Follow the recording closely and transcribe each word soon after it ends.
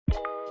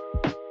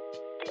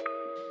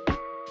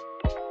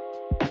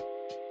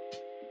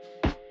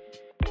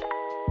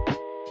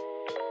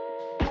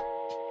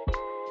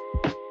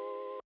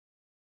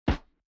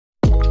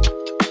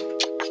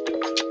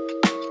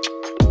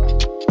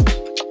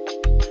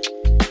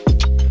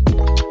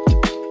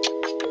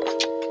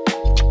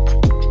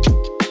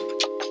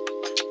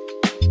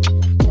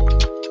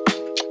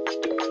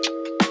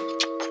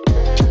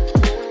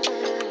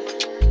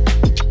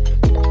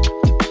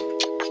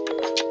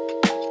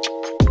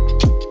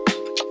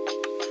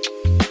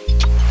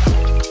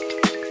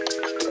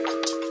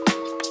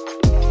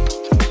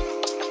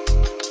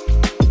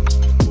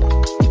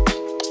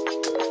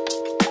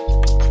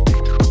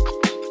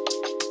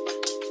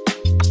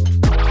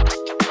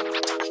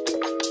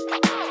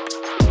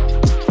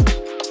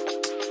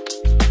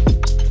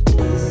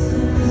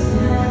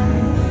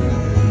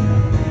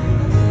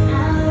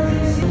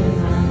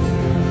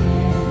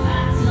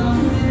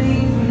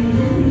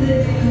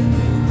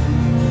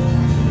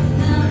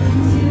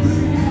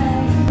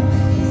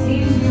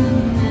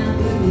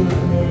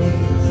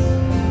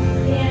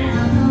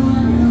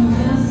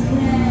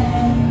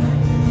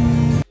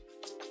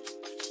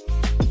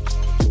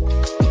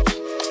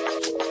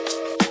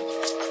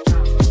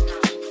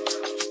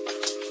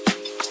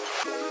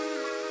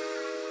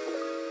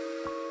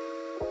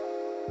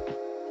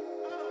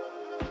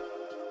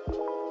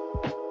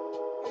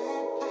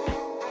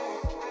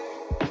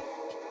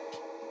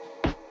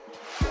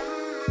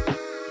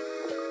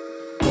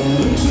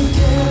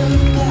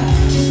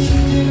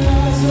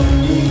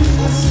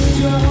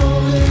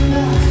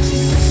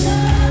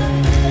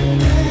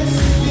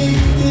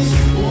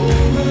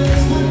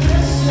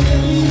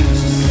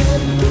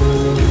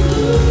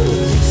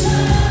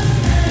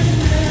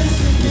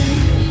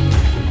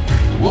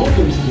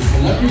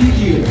celebrity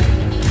gear.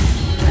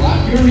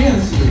 Clap your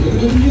hands to the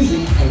rhythm of the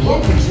music and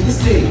welcome to the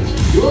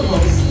stage, your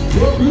host,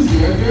 your cruise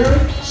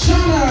director,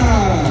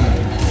 Shauna!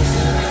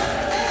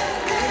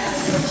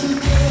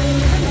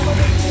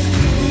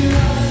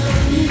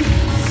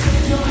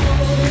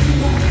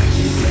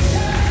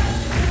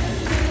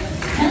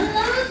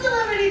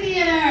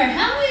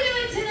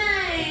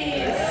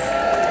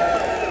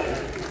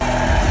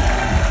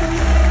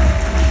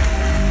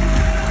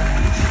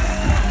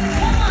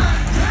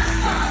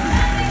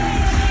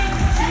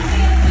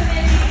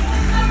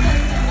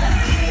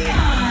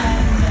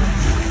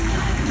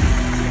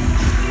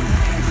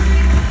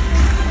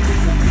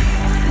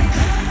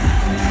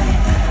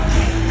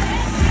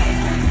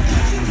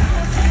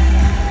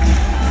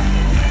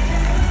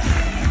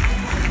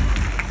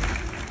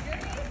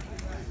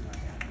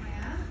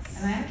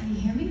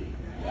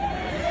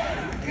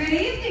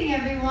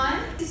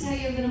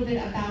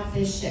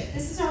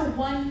 This is our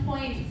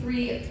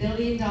 $1.3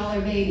 billion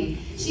baby.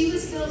 She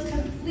was built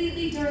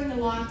completely during the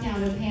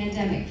lockdown of the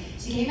pandemic.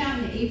 She came out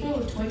in April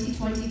of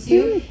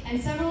 2022,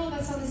 and several of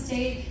us on the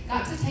stage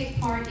got to take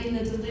part in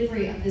the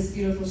delivery of this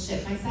beautiful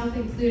ship, myself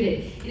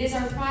included. It is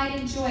our pride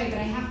and joy, but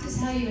I have to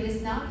tell you, it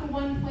is not the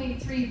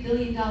 $1.3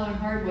 billion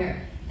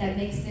hardware that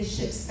makes this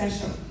ship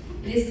special.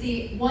 It is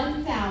the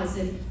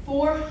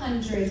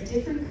 1,400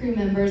 different crew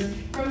members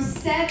from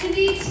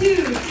 72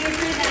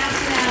 different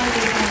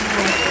nationalities on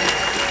board.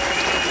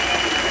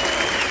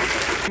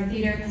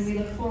 Theater, and we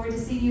look forward to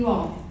seeing you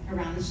all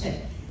around the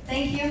ship.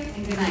 Thank you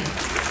and good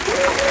night.